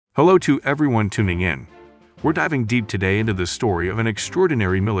Hello to everyone tuning in. We're diving deep today into the story of an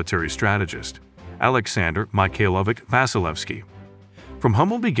extraordinary military strategist, Aleksandr Mikhaylovich Vasilevsky. From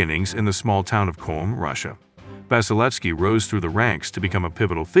humble beginnings in the small town of Kholm, Russia, Vasilevsky rose through the ranks to become a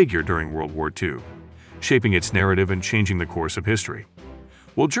pivotal figure during World War II, shaping its narrative and changing the course of history.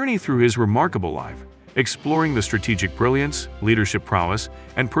 We'll journey through his remarkable life, exploring the strategic brilliance, leadership prowess,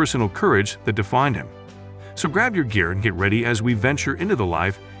 and personal courage that defined him. So grab your gear and get ready as we venture into the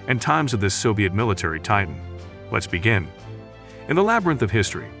life and times of this Soviet military titan. Let's begin. In the labyrinth of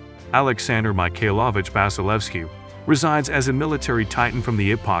history, Aleksandr Mikhaylovich Vasilevsky resides as a military titan from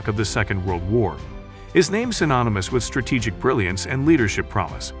the epoch of the Second World War, his name synonymous with strategic brilliance and leadership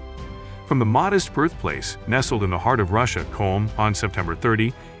prowess. From the modest birthplace nestled in the heart of Russia, Kholm, on September 30,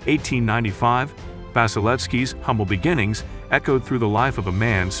 1895, Vasilevsky's humble beginnings echoed through the life of a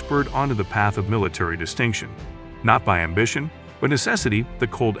man spurred onto the path of military distinction, not by ambition, but necessity, the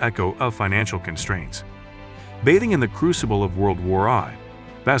cold echo of financial constraints. Bathing in the crucible of World War I,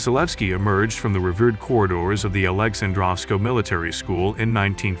 Vasilevsky emerged from the revered corridors of the Aleksandrovsk Military School in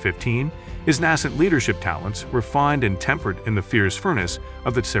 1915, his nascent leadership talents refined and tempered in the fierce furnace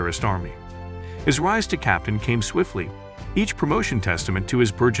of the Tsarist army. His rise to captain came swiftly, each promotion testament to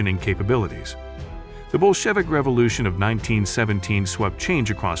his burgeoning capabilities. The Bolshevik Revolution of 1917 swept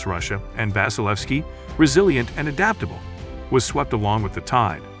change across Russia, and Vasilevsky, resilient and adaptable, was swept along with the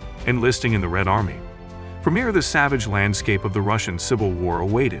tide, enlisting in the Red Army. From here, the savage landscape of the Russian Civil War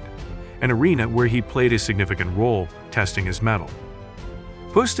awaited, an arena where he played a significant role, testing his mettle.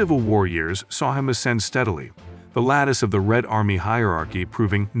 Post-Civil War years saw him ascend steadily, the lattice of the Red Army hierarchy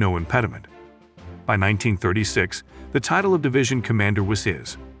proving no impediment. By 1936, the title of division commander was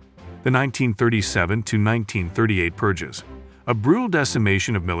his. The 1937 to 1938 purges, a brutal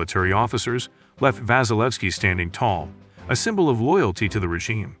decimation of military officers, left Vasilevsky standing tall, a symbol of loyalty to the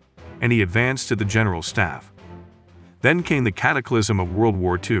regime, and he advanced to the general staff. Then came the cataclysm of World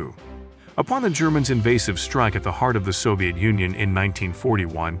War II. Upon the Germans' invasive strike at the heart of the Soviet Union in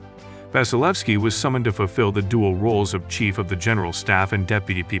 1941, Vasilevsky was summoned to fulfill the dual roles of Chief of the General Staff and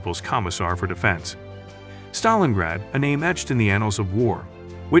Deputy People's Commissar for Defense. Stalingrad, a name etched in the annals of war,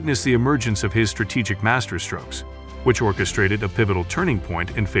 witnessed the emergence of his strategic masterstrokes, which orchestrated a pivotal turning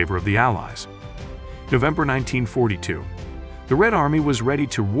point in favor of the Allies. November 1942. The Red Army was ready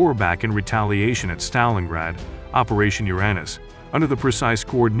to roar back in retaliation at Stalingrad, Operation Uranus, under the precise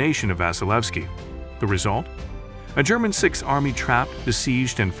coordination of Vasilevsky. The result? A German Sixth Army trapped,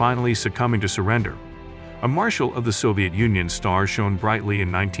 besieged, and finally succumbing to surrender. A Marshal of the Soviet Union star shone brightly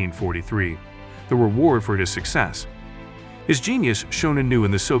in 1943, the reward for his success. His genius shone anew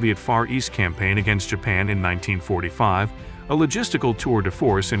in the Soviet Far East campaign against Japan in 1945, a logistical tour de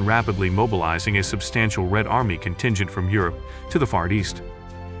force in rapidly mobilizing a substantial Red Army contingent from Europe to the Far East.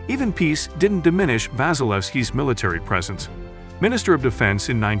 Even peace didn't diminish Vasilevsky's military presence. Minister of Defense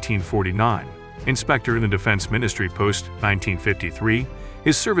in 1949, Inspector in the Defense Ministry post-1953,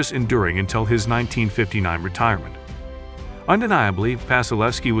 his service enduring until his 1959 retirement. Undeniably,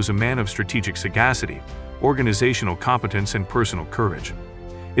 Vasilevsky was a man of strategic sagacity, organizational competence, and personal courage.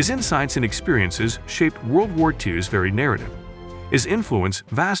 His insights and experiences shaped World War II's very narrative, his influence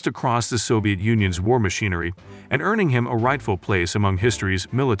vast across the Soviet Union's war machinery and earning him a rightful place among history's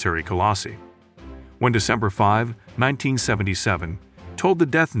military colossi. When December 5, 1977, tolled the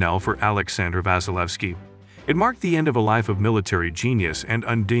death knell for Aleksandr Vasilevsky, it marked the end of a life of military genius and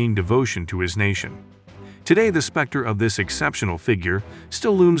undying devotion to his nation. Today, the specter of this exceptional figure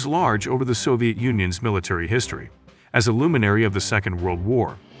still looms large over the Soviet Union's military history, as a luminary of the Second World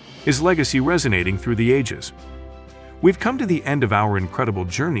War, his legacy resonating through the ages. We've come to the end of our incredible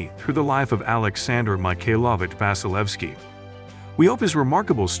journey through the life of Aleksandr Mikhaylovich Vasilevsky. We hope his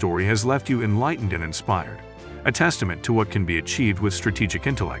remarkable story has left you enlightened and inspired, a testament to what can be achieved with strategic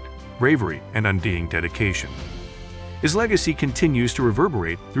intellect, bravery, and undying dedication. His legacy continues to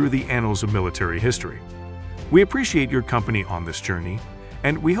reverberate through the annals of military history. We appreciate your company on this journey,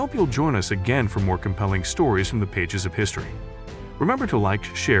 and we hope you'll join us again for more compelling stories from the pages of history. Remember to like,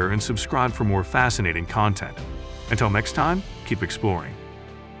 share, and subscribe for more fascinating content. Until next time, keep exploring.